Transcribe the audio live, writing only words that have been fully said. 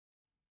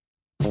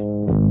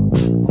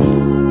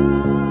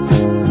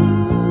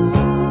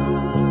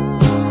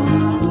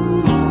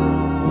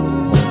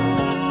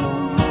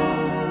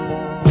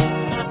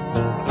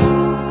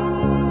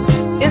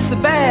It's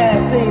a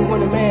bad thing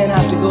when a man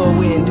have to go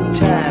away and do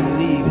time and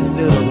leave his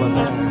little one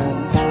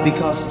behind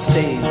because she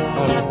stays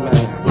on his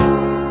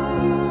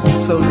mind.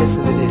 So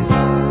listen to this.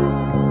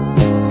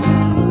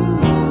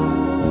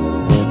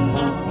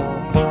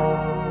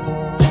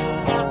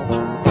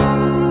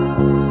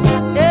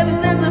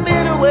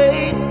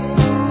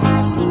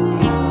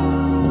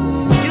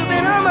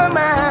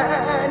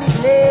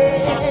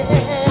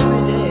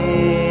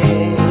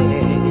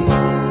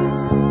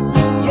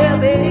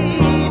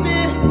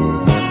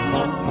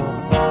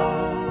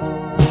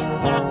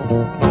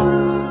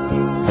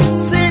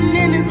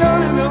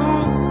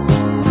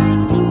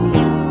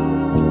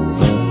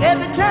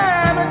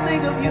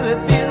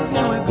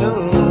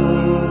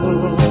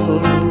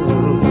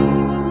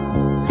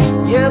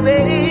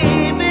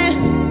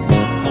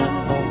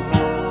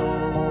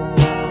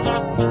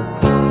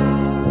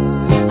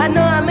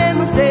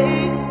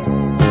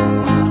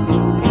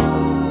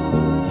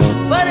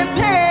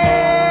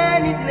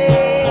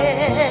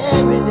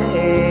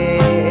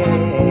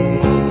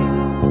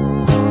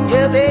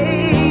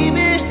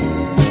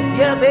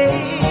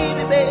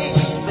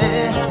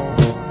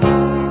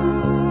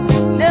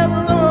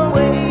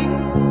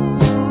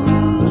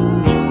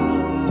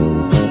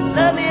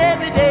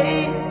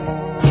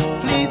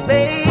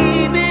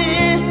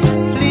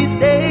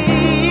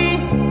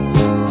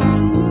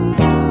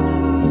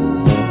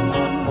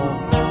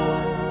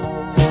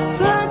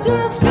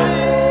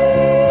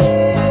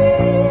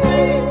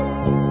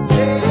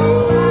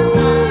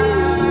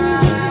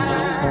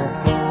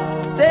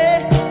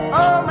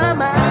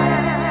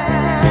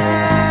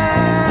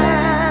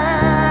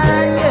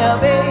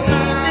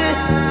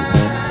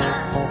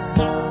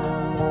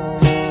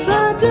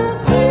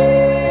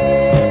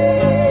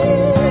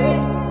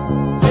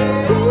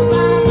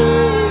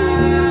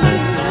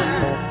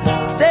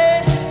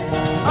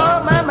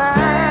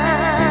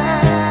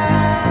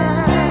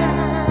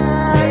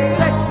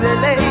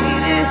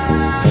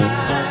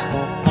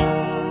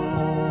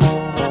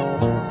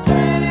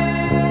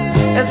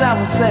 As I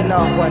was setting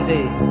off one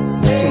day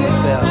to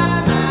myself,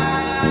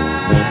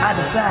 I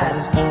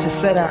decided to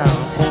sit down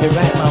and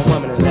write my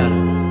woman a letter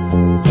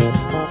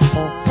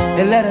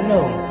and let her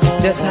know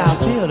just how I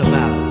feel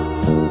about her.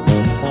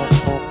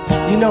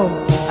 You know,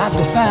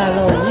 after 5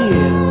 long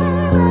years,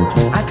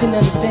 I couldn't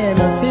understand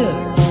her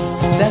feelings.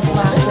 That's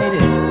why I say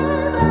this.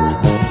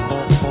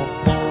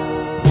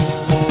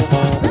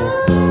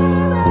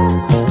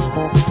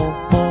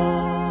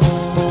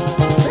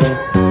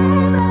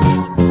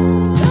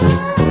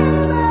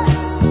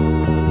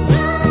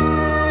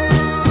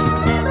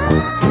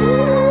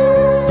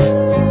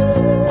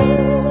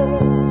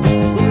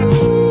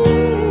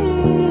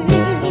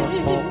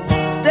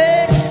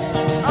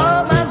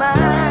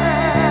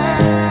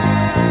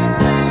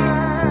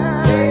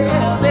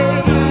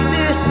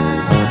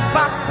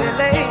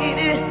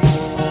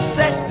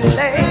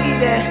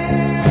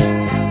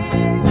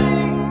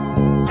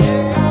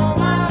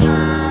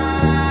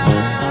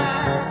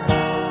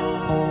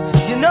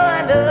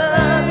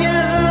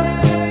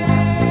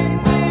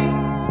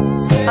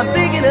 I'm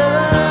thinking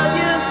of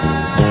you.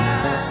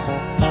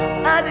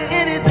 I'd do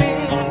anything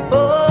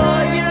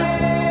for you.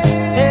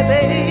 Hey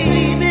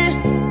baby,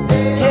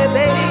 hey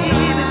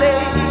baby,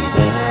 baby.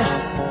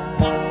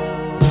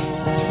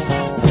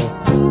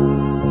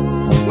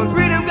 When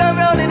freedom comes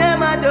rolling at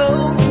my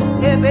door,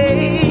 hey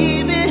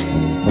baby,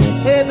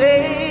 hey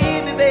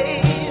baby, baby.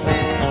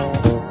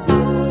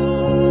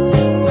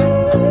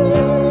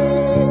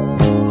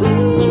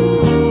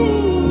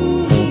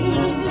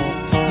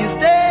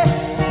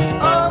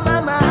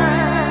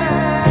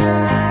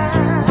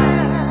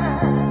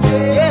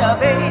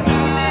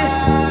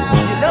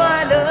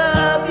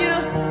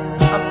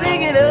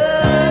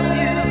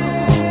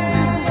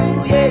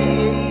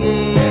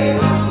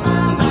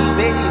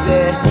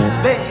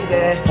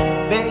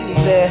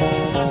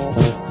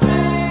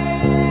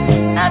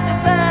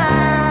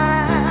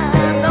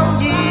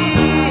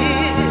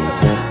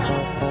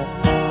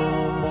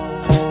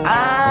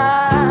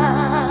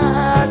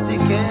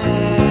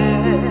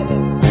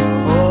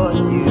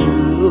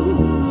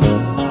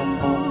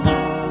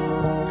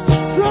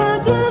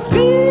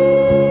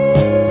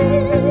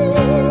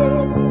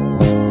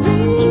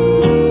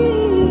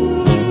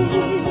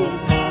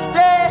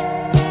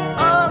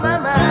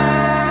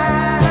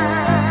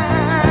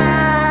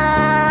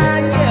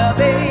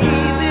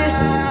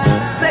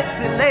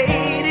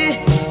 Lady,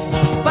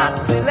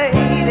 foxy lady.